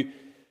that view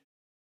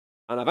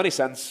and have any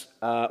sense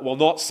will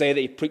not say that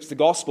he preached the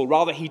gospel.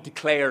 Rather, he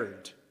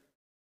declared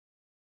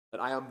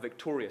that I am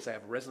victorious. I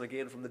have risen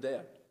again from the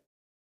dead.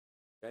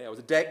 Okay? It was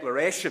a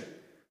declaration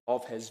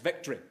of his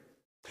victory.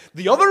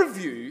 The other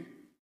view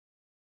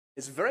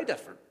is very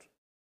different.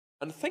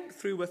 And think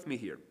through with me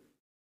here.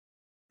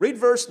 Read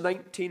verse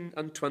 19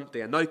 and 20,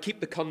 and now keep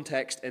the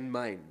context in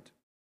mind.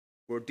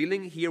 We're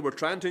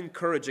trying to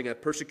encouraging a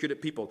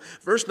persecuted people.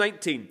 Verse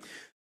 19,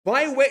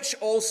 by which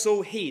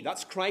also he,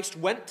 that's Christ,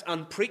 went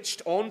and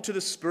preached unto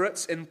the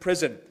spirits in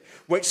prison,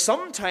 which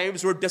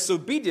sometimes were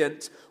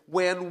disobedient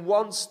when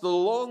once the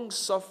long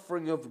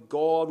suffering of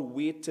God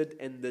waited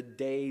in the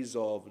days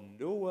of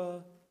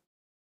Noah,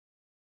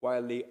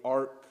 while the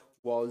ark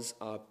was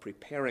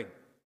preparing.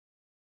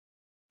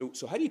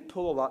 So how do you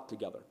pull all that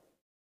together?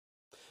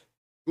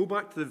 Go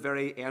back to the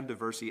very end of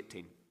verse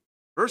 18.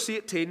 Verse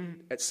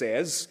 18, it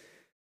says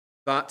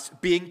that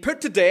being put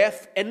to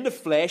death in the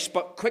flesh,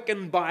 but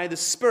quickened by the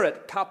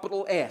Spirit,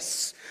 capital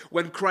S.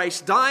 When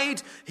Christ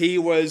died, he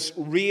was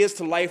raised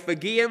to life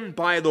again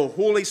by the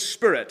Holy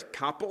Spirit,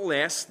 capital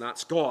S,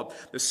 that's God.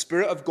 The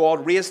Spirit of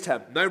God raised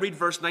him. Now read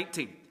verse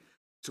 19.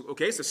 So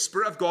the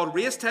Spirit of God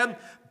raised him,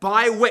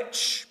 by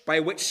which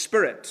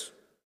Spirit?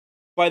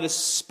 By the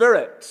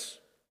Spirit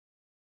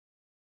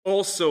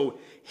also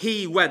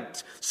he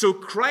went. So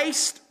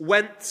Christ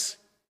went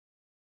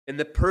in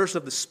the person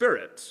of the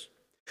Spirit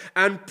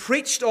and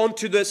preached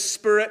unto the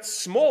Spirit,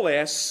 small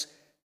s,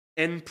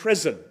 in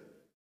prison.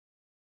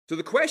 So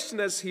the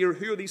question is here,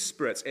 who are these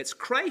spirits? It's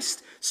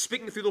Christ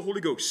speaking through the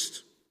Holy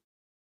Ghost.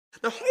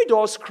 Now, how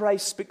does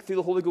Christ speak through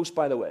the Holy Ghost,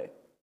 by the way?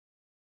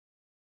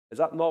 Is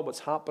that not what's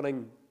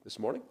happening this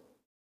morning?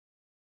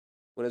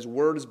 When his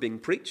word is being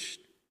preached,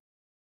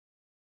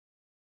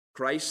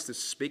 Christ is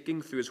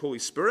speaking through his Holy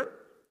Spirit.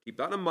 Keep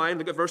that in mind.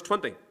 Look at verse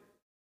 20.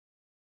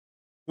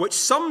 Which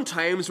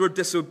sometimes were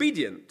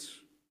disobedient.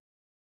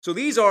 So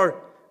these are,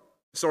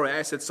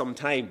 I said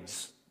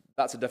sometimes.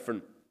 That's a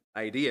different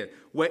idea.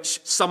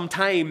 Which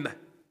sometime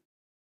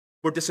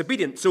were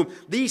disobedient. So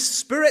these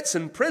spirits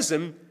in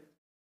prison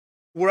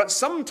were at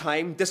some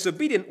time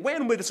disobedient.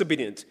 When were they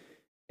disobedient?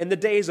 In the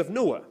days of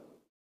Noah.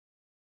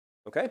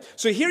 Okay?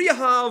 So here you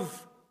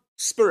have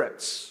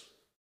spirits.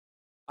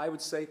 I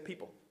would say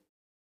people.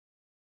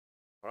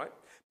 All right?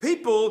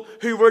 People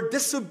who were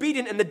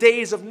disobedient in the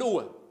days of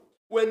Noah.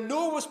 When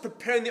Noah was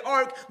preparing the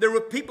ark, there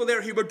were people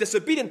there who were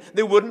disobedient.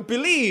 They wouldn't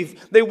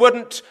believe. They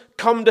wouldn't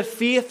come to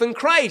faith in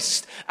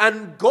Christ.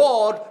 And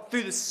God,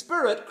 through the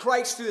Spirit,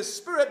 Christ through the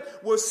Spirit,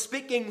 was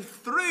speaking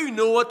through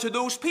Noah to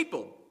those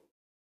people.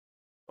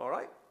 All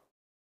right?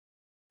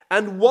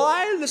 And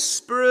while the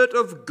Spirit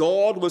of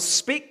God was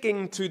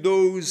speaking to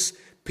those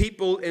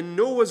people in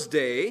Noah's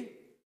day,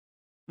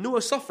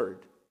 Noah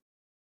suffered.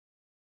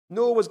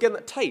 Noah was getting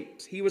it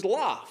tight. He was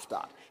laughed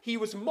at. He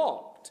was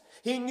mocked.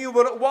 He knew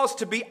what it was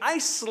to be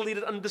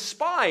isolated and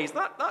despised.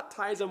 That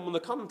ties in with the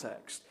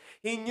context.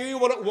 He knew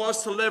what it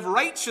was to live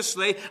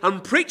righteously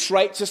and preach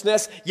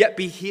righteousness, yet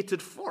be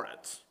hated for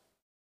it.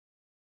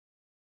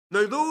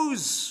 Now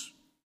those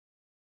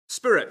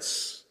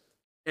spirits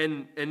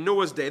in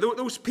Noah's day,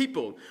 those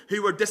people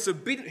who were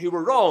disobedient, who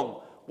were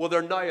wrong, well,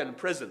 they're now in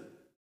prison.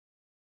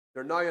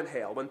 They're now in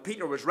hell. When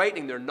Peter was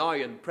writing, they're now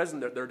in prison.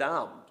 They're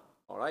damned.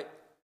 All right?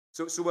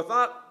 So with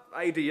that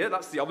idea,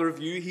 that's the other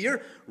view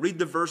here. Read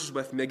the verses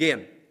with me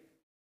again.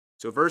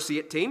 So verse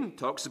 18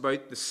 talks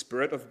about the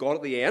Spirit of God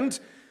at the end.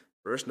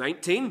 Verse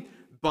 19,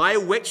 by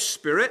which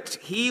Spirit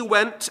he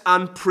went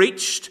and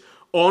preached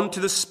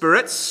unto the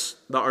spirits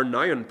that are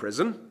now in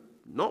prison.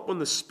 Not when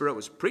the Spirit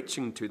was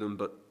preaching to them,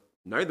 but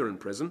now they're in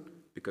prison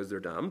because they're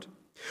damned.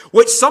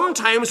 Which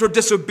sometimes were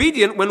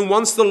disobedient when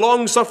once the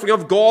long suffering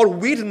of God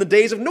waited in the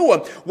days of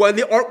Noah, while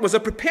the ark was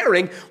a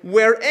preparing,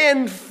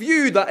 wherein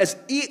few, that is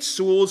 8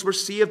 souls, were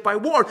saved by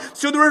water.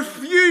 So there were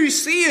few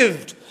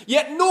saved,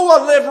 yet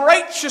Noah lived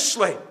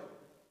righteously.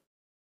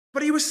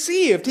 But he was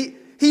saved.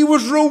 He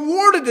was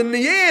rewarded in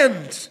the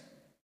end.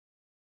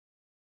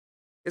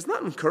 Isn't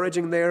that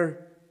encouraging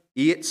there?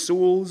 8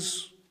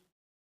 souls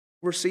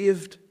were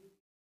saved.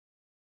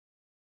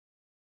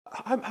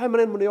 How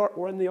many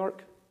were in the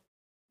ark?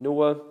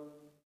 Noah,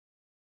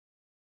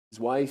 his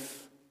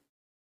wife,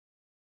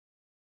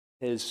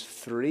 his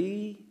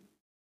 3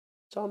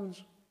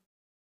 sons,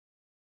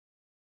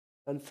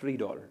 and 3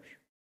 daughters.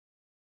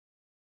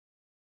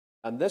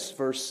 And this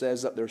verse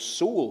says that their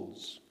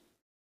souls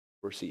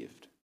were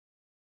saved.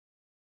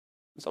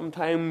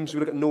 Sometimes we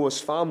look at Noah's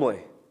family.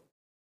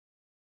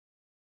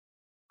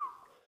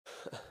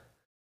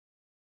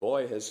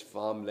 Boy, his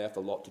family left a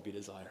lot to be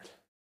desired.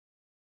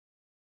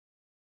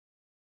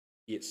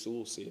 8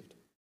 souls saved.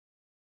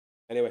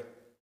 Anyway,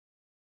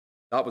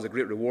 that was a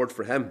great reward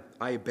for him.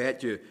 I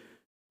bet you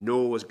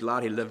Noah was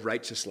glad he lived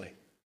righteously.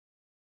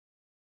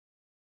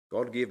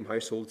 God gave him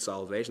household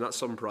salvation. That's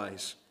some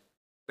prize.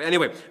 But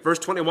anyway, verse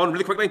 21,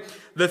 really quickly.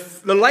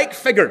 The like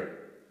figure,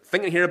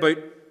 thinking here about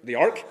the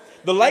ark,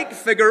 the like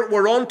figure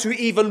whereunto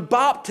even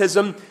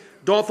baptism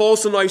doth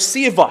also now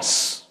save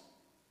us.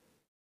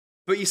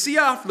 But you see,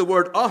 after the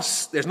word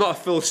us, there's not a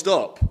full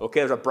stop.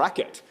 Okay, there's a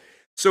bracket.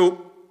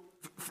 So,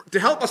 to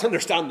help us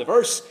understand the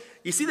verse,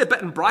 you see the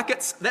bit in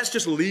brackets? Let's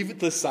just leave it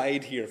to the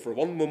side here for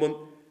one moment,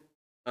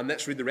 and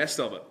let's read the rest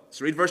of it.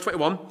 So read verse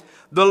 21.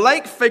 The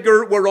like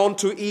figure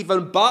whereunto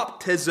even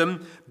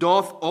baptism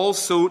doth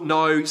also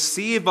now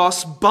save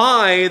us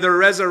by the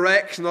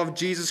resurrection of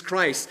Jesus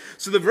Christ.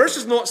 So the verse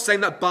is not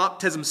saying that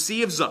baptism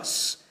saves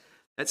us.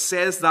 It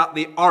says that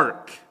the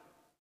ark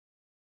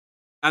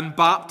and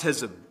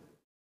baptism,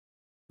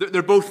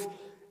 they're both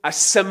a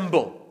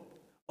symbol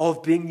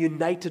of being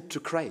united to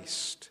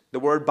Christ. The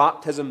word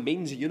baptism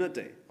means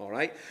unity, all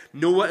right?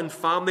 Noah and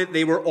family,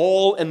 they were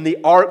all in the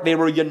ark. They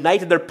were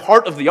united. They're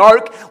part of the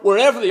ark.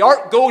 Wherever the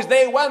ark goes,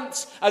 they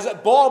went. As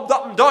it bobbed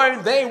up and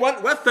down, they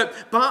went with it.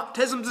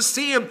 Baptism's the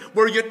same.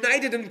 We're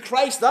united in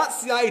Christ.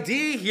 That's the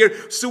idea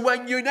here. So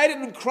when united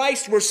in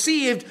Christ, we're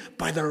saved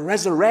by the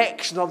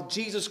resurrection of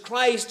Jesus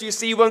Christ. You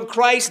see, when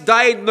Christ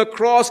died on the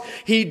cross,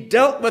 he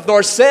dealt with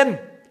our sin.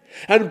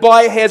 And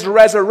by his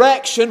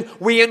resurrection,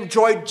 we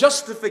enjoyed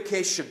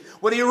justification.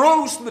 When he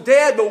rose from the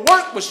dead, the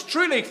work was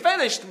truly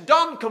finished and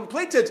done,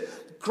 completed.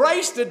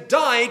 Christ had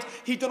died.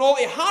 He'd done all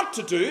he had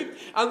to do.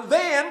 And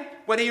then,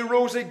 when he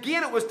rose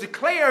again, it was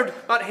declared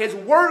that his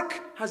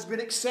work has been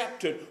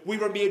accepted. We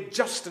were made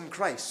just in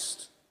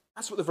Christ.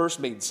 That's what the verse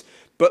means.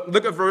 But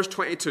look at verse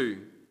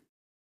 22.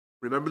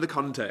 Remember the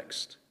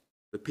context.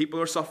 The people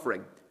are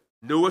suffering.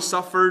 Noah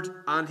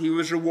suffered and he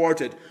was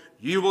rewarded.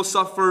 You will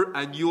suffer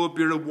and you will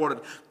be rewarded.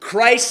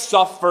 Christ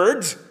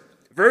suffered,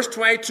 verse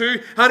 22,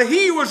 and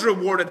he was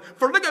rewarded.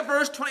 For look at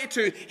verse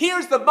 22.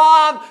 Here's the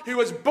man who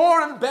was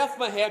born in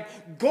Bethlehem,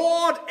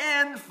 God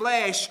in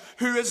flesh,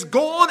 who is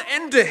gone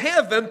into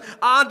heaven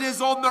and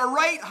is on the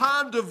right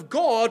hand of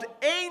God,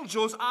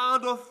 angels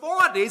and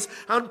authorities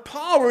and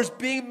powers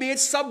being made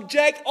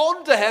subject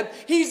unto him.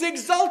 He's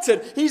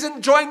exalted. He's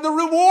enjoying the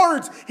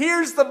rewards.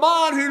 Here's the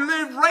man who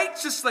lived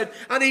righteously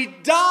and he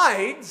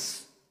died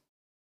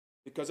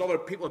because other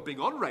people are being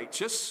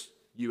unrighteous,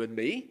 you and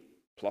me,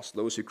 plus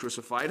those who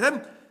crucified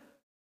him.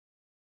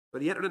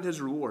 But he entered in his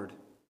reward.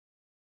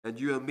 And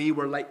you and me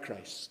were like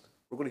Christ.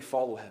 We're going to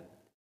follow him.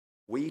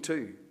 We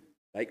too,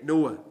 like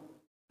Noah,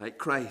 like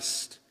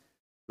Christ,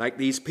 like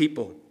these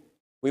people.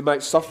 We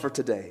might suffer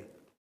today,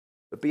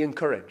 but be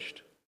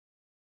encouraged.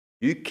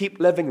 You keep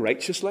living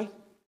righteously.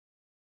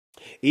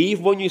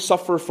 Even when you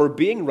suffer for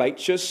being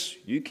righteous,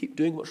 you keep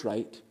doing what's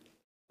right.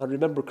 And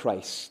remember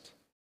Christ,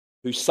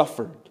 who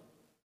suffered,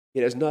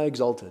 yet is now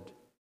exalted.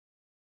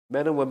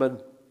 Men and women,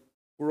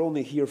 we're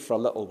only here for a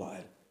little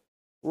while.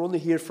 We're only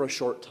here for a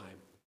short time.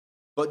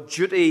 But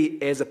duty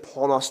is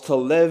upon us to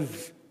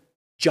live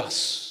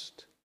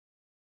just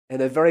in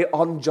a very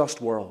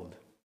unjust world.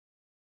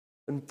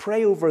 And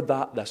pray over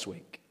that this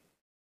week.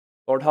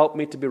 Lord, help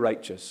me to be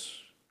righteous.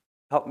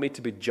 Help me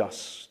to be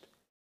just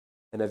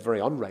in a very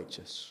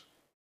unrighteous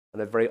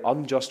and a very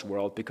unjust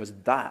world, because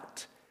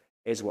that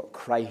is what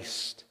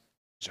Christ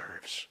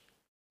deserves.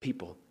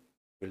 People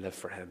who live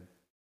for him.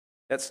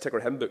 Let's take our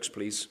hymn books,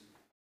 please.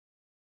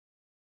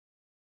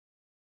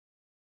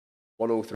 103.